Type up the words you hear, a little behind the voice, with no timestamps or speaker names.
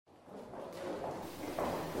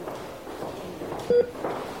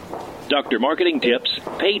Dr. Marketing Tips,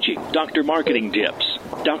 paging Dr. Marketing Tips.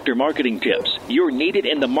 Dr. Marketing Tips, you're needed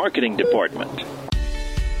in the marketing department.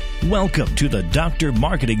 Welcome to the Dr.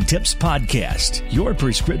 Marketing Tips Podcast, your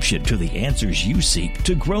prescription to the answers you seek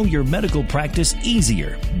to grow your medical practice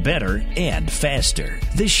easier, better, and faster.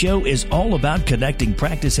 This show is all about connecting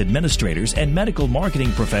practice administrators and medical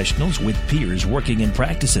marketing professionals with peers working in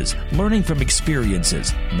practices, learning from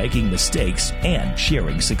experiences, making mistakes, and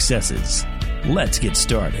sharing successes. Let's get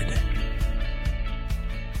started.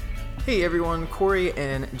 Hey everyone, Corey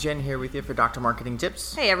and Jen here with you for Dr. Marketing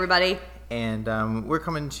Tips. Hey everybody. And we're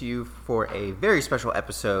coming to you for a very special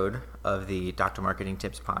episode of the Dr. Marketing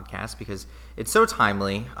Tips podcast because it's so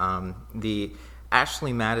timely. The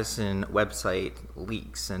Ashley Madison website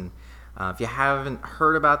leaks, and if you haven't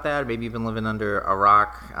heard about that, maybe you've been living under a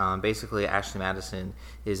rock, basically Ashley Madison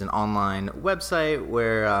is an online website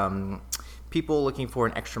where people looking for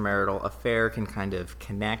an extramarital affair can kind of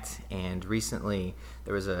connect, and recently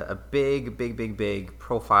there was a big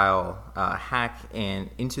profile hack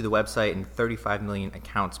into the website, and 35 million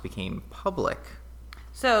accounts became public.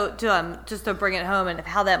 So just to bring it home and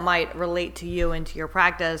how that might relate to you and to your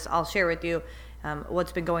practice, I'll share with you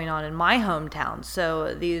what's been going on in my hometown.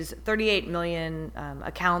 So these 38 million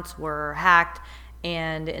accounts were hacked,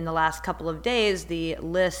 and in the last couple of days, the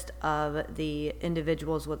list of the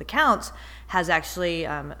individuals with accounts has actually,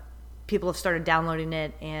 people have started downloading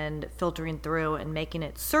it and filtering through and making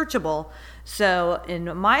it searchable. So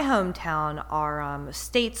in my hometown, our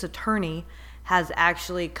state's attorney has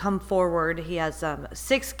actually come forward. He has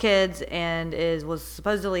 6 kids and was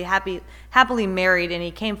supposedly happily married, and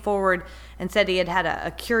he came forward and said he had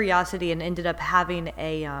a curiosity and ended up having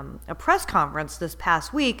a press conference this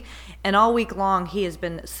past week, and all week long he has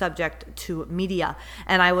been subject to media.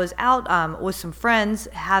 And I was out with some friends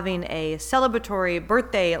having a celebratory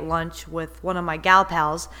birthday lunch with one of my gal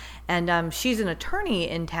pals, and she's an attorney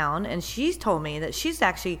in town, and she's told me that she's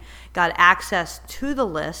actually got access to the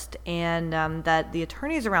list, and that the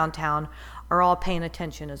attorneys around town are all paying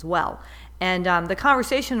attention as well. And the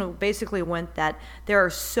conversation basically went that there are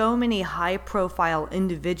so many high-profile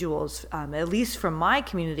individuals, at least from my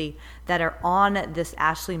community, that are on this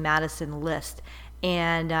Ashley Madison list.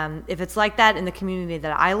 And if it's like that in the community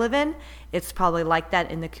that I live in, it's probably like that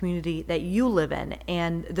in the community that you live in.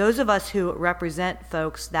 And those of us who represent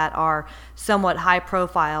folks that are somewhat high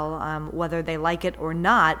profile, whether they like it or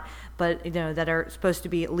not, but that are supposed to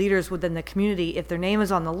be leaders within the community, if their name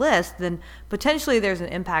is on the list, then potentially there's an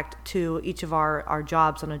impact to each of our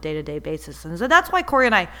jobs on a day-to-day basis. And so that's why Corey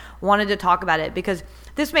and I wanted to talk about it, because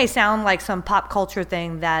this may sound like some pop culture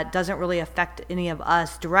thing that doesn't really affect any of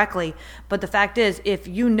us directly, but the fact is, if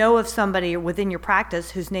you know of somebody within your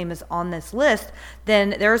practice whose name is on this list,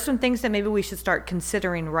 then there are some things that maybe we should start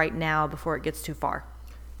considering right now before it gets too far.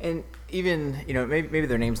 And even, maybe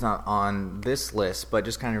their name's not on this list, but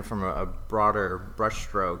just kind of from a broader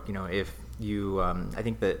brushstroke, if you, I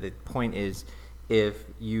think the point is, if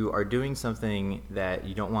you are doing something that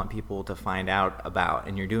you don't want people to find out about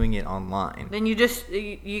and you're doing it online, then you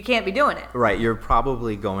can't be doing it. Right, you're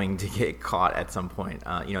probably going to get caught at some point.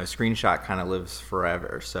 A screenshot kind of lives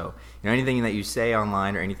forever. So, anything that you say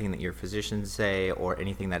online, or anything that your physicians say, or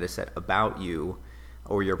anything that is said about you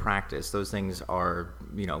or your practice, those things are,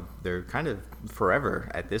 they're kind of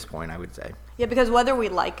forever at this point, I would say. Yeah, because whether we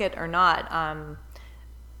like it or not,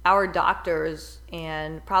 our doctors,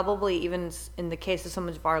 and probably even in the case of some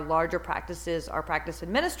of our larger practices, our practice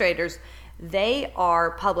administrators, they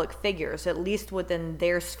are public figures, at least within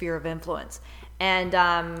their sphere of influence.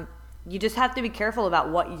 And you just have to be careful about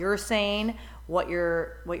what you're saying, what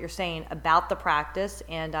you're saying about the practice,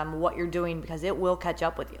 and what you're doing, because it will catch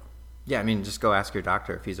up with you. Yeah, just go ask your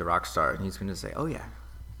doctor if he's a rock star, and he's going to say, oh yeah.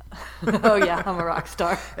 Oh yeah, I'm a rock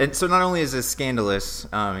star. And so not only is this scandalous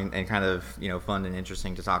and kind of fun and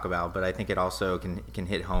interesting to talk about, but I think it also can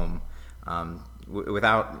hit home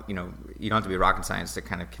without you don't have to be rocket science to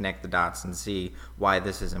kind of connect the dots and see why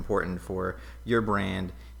this is important for your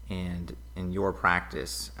brand and in your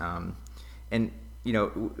practice. And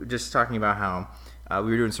just talking about how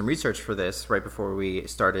we were doing some research for this right before we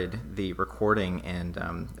started the recording, and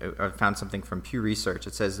I found something from Pew Research.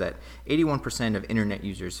 It says that 81% of internet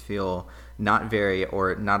users feel not very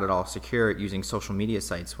or not at all secure using social media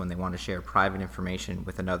sites when they want to share private information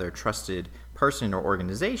with another trusted person or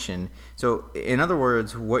organization. So, in other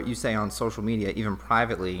words, what you say on social media, even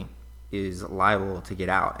privately, is liable to get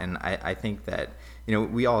out. And I think that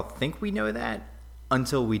we all think we know that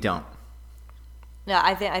until we don't. No,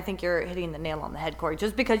 I think you're hitting the nail on the head, Corey.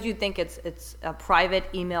 Just because you think it's a private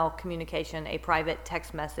email communication, a private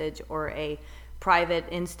text message, or a private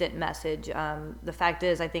instant message. The fact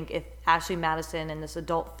is, I think if Ashley Madison and this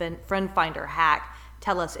adult friend finder hack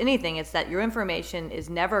tell us anything, it's that your information is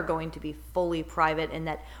never going to be fully private, and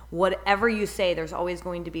that whatever you say, there's always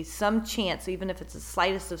going to be some chance, even if it's the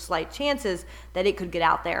slightest of slight chances, that it could get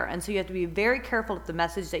out there. And so you have to be very careful with the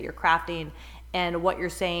message that you're crafting and what you're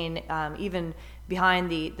saying, even behind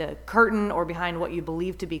the curtain or behind what you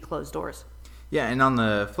believe to be closed doors. Yeah, and on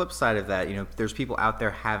the flip side of that, there's people out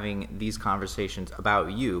there having these conversations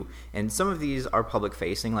about you, and some of these are public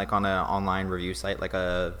facing, like on an online review site, like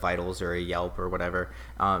a Vitals or a Yelp or whatever.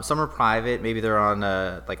 Some are private, maybe they're on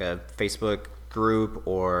a Facebook group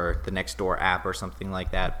or the Nextdoor app or something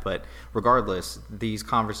like that. But regardless, these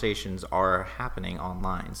conversations are happening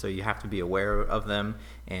online, so you have to be aware of them,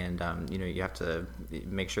 and you have to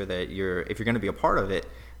make sure that if you're going to be a part of it,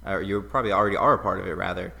 or you probably already are a part of it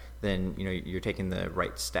rather, then you're taking the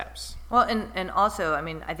right steps. Well, and also,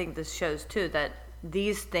 I think this shows too that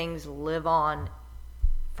these things live on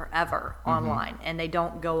forever online, and they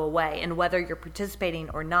don't go away. And whether you're participating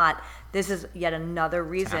or not, this is yet another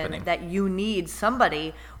reason that you need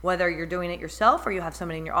somebody, whether you're doing it yourself or you have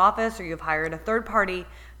somebody in your office or you've hired a third party,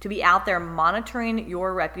 to be out there monitoring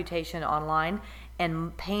your reputation online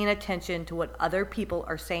and paying attention to what other people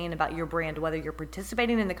are saying about your brand, whether you're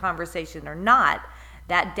participating in the conversation or not.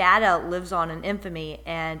 That data lives on in infamy,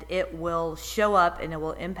 and it will show up and it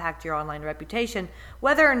will impact your online reputation,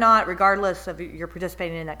 whether or not, regardless of you're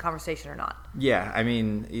participating in that conversation or not. Yeah,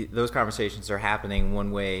 those conversations are happening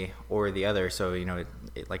one way or the other. So,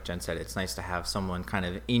 like Jen said, it's nice to have someone kind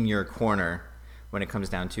of in your corner when it comes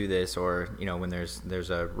down to this, or, when there's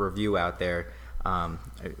a review out there.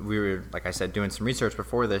 We were, like I said, doing some research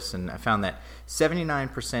before this, and I found that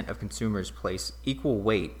 79% of consumers place equal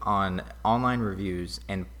weight on online reviews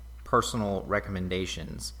and personal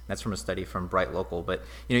recommendations. That's from a study from Bright Local. But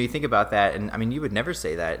you think about that, and you would never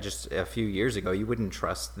say that just a few years ago. You wouldn't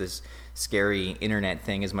trust this scary internet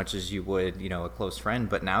thing as much as you would a close friend.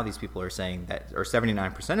 But now these people are saying that, or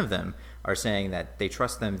 79% of them are saying that they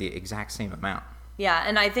trust them the exact same amount. Yeah,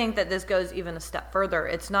 and I think that this goes even a step further.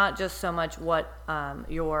 It's not just so much what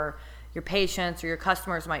your patients or your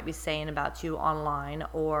customers might be saying about you online,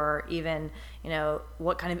 or even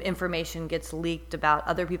what kind of information gets leaked about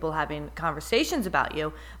other people having conversations about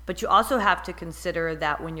you, but you also have to consider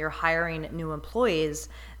that when you're hiring new employees,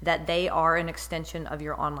 that they are an extension of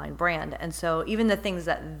your online brand. And so even the things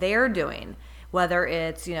that they're doing, whether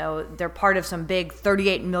it's, they're part of some big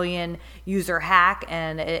 38 million user hack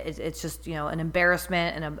and it's just, an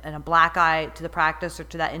embarrassment and a black eye to the practice or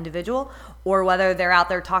to that individual, or whether they're out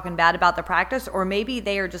there talking bad about the practice, or maybe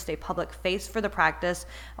they are just a public face for the practice,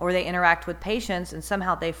 or they interact with patients and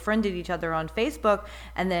somehow they friended each other on Facebook,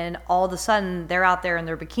 and then all of a sudden they're out there in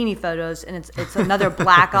their bikini photos, and it's another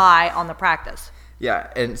black eye on the practice.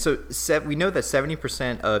 Yeah, and so we know that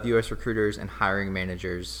 70% of U.S. recruiters and hiring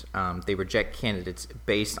managers, they reject candidates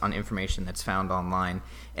based on information that's found online.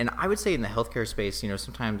 And I would say in the healthcare space,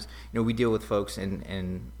 sometimes, we deal with folks,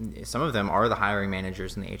 and some of them are the hiring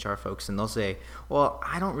managers and the HR folks, and they'll say, well,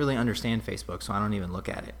 I don't really understand Facebook, so I don't even look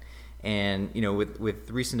at it. And, with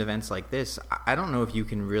recent events like this, I don't know if you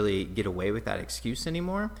can really get away with that excuse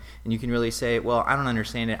anymore. And you can really say, well, I don't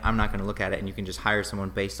understand it, I'm not going to look at it. And you can just hire someone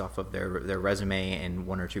based off of their resume and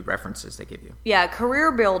one or two references they give you. Yeah,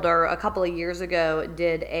 Career Builder a couple of years ago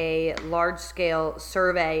did a large-scale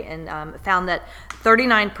survey and found that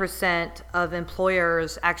 39% of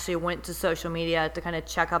employers actually went to social media to kind of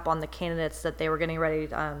check up on the candidates that they were getting ready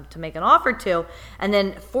to make an offer to. And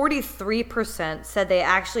then 43% said they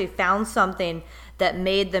actually found something that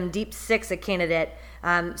made them deep six a candidate,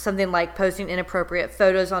 something like posting inappropriate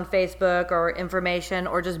photos on Facebook or information,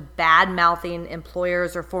 or just bad-mouthing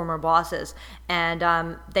employers or former bosses. And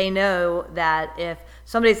they know that if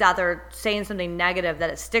somebody's out there saying something negative, that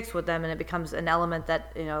it sticks with them and it becomes an element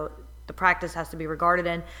that, the practice has to be regarded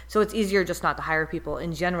in. So it's easier just not to hire people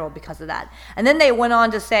in general because of that. And then they went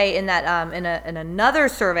on to say in that in another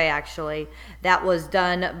survey, actually, that was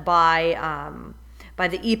done by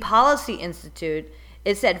the ePolicy Institute,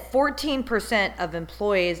 it said 14% of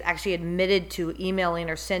employees actually admitted to emailing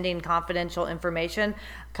or sending confidential information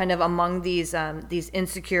kind of among these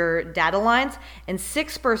insecure data lines, and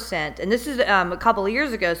 6%, and this is a couple of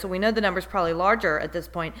years ago, so we know the number's probably larger at this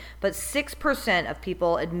point, but 6% of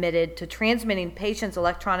people admitted to transmitting patients'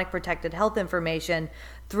 electronic protected health information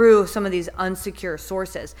through some of these unsecure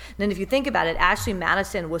sources. And then if you think about it, Ashley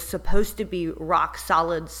Madison was supposed to be rock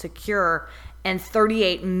solid secure, and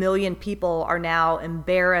 38 million people are now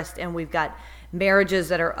embarrassed, and we've got marriages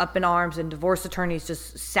that are up in arms and divorce attorneys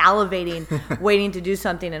just salivating, waiting to do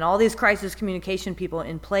something, and all these crisis communication people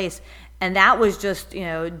in place. And that was just,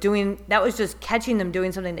 catching them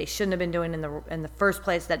doing something they shouldn't have been doing in the first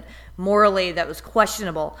place, that morally that was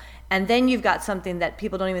questionable. And then you've got something that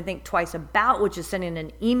people don't even think twice about, which is sending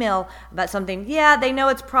an email about something. Yeah, they know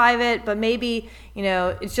it's private, but maybe,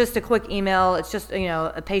 it's just a quick email. It's just,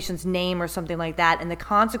 a patient's name or something like that. And the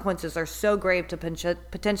consequences are so grave to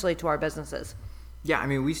potentially to our businesses. Yeah, I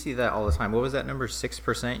mean, we see that all the time. What was that number,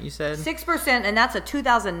 6% you said? 6%, and that's a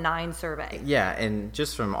 2009 survey. Yeah, and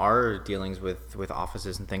just from our dealings with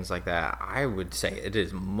offices and things like that, I would say it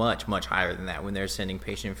is much, much higher than that when they're sending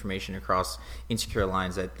patient information across insecure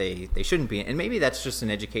lines that they shouldn't be. And maybe that's just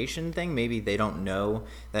an education thing. Maybe they don't know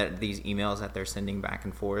that these emails that they're sending back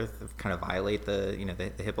and forth kind of violate the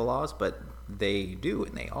HIPAA laws, but they do,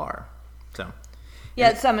 and they are. So...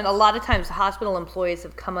 Yeah, a lot of times hospital employees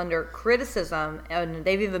have come under criticism, and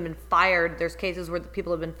they've even been fired. There's cases where the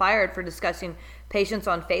people have been fired for discussing patients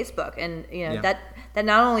on Facebook, and that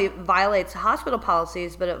not only violates hospital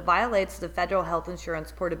policies, but it violates the Federal Health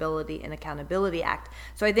Insurance Portability and Accountability Act.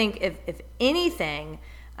 So I think if anything,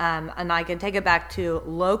 and I can take it back to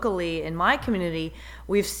locally in my community,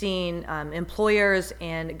 we've seen employers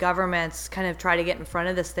and governments kind of try to get in front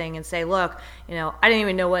of this thing and say, look, I didn't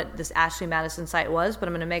even know what this Ashley Madison site was, but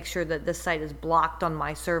I'm going to make sure that this site is blocked on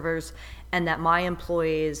my servers and that my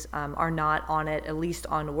employees are not on it, at least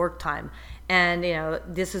on work time. And,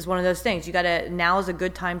 this is one of those things. Now is a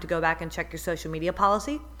good time to go back and check your social media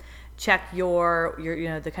policy. Check your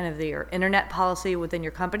internet policy within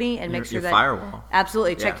your company and make sure your that firewall.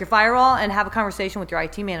 Absolutely, check your firewall and have a conversation with your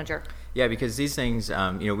IT manager. Yeah, because these things,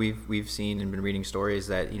 we've seen and been reading stories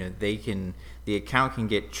that the account can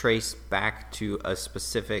get traced back to a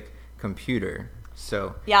specific computer.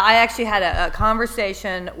 So yeah, I actually had a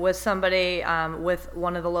conversation with somebody with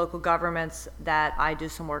one of the local governments that I do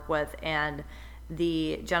some work with, and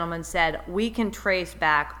the gentleman said we can trace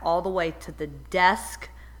back all the way to the desk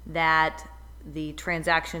that the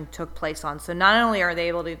transaction took place on. So not only are they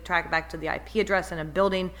able to track back to the IP address in a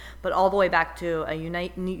building, but all the way back to a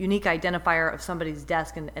unique identifier of somebody's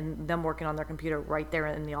desk and them working on their computer right there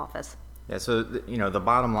in the office. Yeah, so the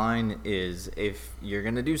bottom line is, if you're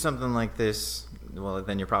going to do something like this, well,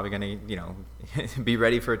 then you're probably going to be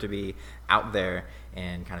ready for it to be out there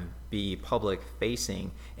and kind of be public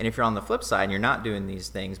facing. And if you're on the flip side and you're not doing these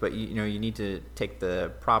things, but you need to take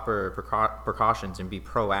the proper precautions and be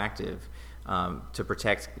proactive to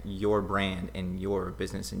protect your brand and your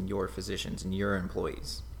business and your physicians and your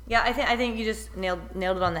employees. Yeah, I think you just nailed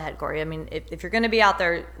it on the head, Corey. I mean, if you're going to be out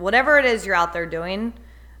there, whatever it is you're out there doing,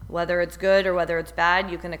 whether it's good or whether it's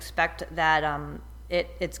bad, you can expect that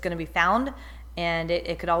it's going to be found, and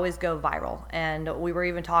it could always go viral. And we were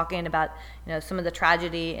even talking about some of the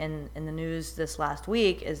tragedy in the news this last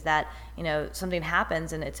week is that something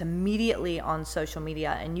happens and it's immediately on social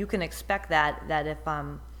media, and you can expect that if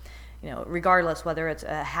regardless whether it's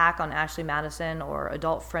a hack on Ashley Madison or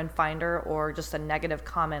Adult Friend Finder or just a negative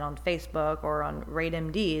comment on Facebook or on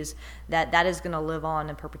RateMDs, that is going to live on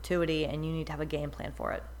in perpetuity, and you need to have a game plan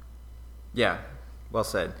for it. Yeah, well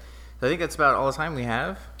said. So I think that's about all the time we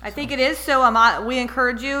have. I think it is. So we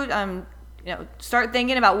encourage you, start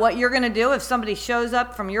thinking about what you're going to do if somebody shows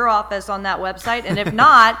up from your office on that website, and if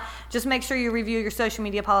not, just make sure you review your social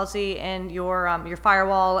media policy and your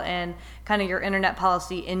firewall and kind of your internet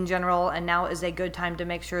policy in general. And now is a good time to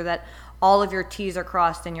make sure that all of your T's are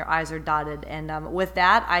crossed and your I's are dotted. And with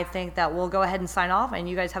that, I think that we'll go ahead and sign off, and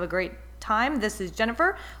you guys have a great time. This is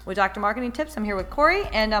Jennifer with Dr. Marketing Tips. I'm here with Corey,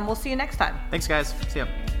 and we'll see you next time. Thanks, guys. See ya.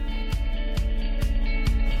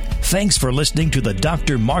 Thanks for listening to the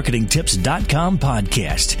drmarketingtips.com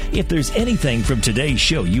podcast. If there's anything from today's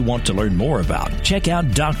show you want to learn more about, check out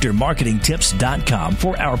drmarketingtips.com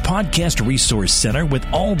for our podcast resource center with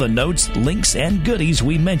all the notes, links, and goodies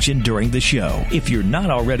we mentioned during the show. If you're not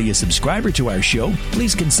already a subscriber to our show,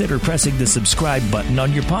 please consider pressing the subscribe button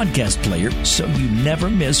on your podcast player so you never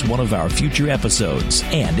miss one of our future episodes.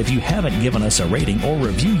 And if you haven't given us a rating or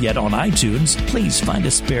review yet on iTunes, please find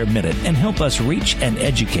a spare minute and help us reach and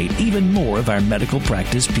educate even more of our medical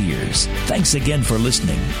practice peers. Thanks again for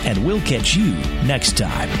listening, and we'll catch you next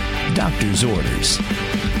time. Doctor's orders.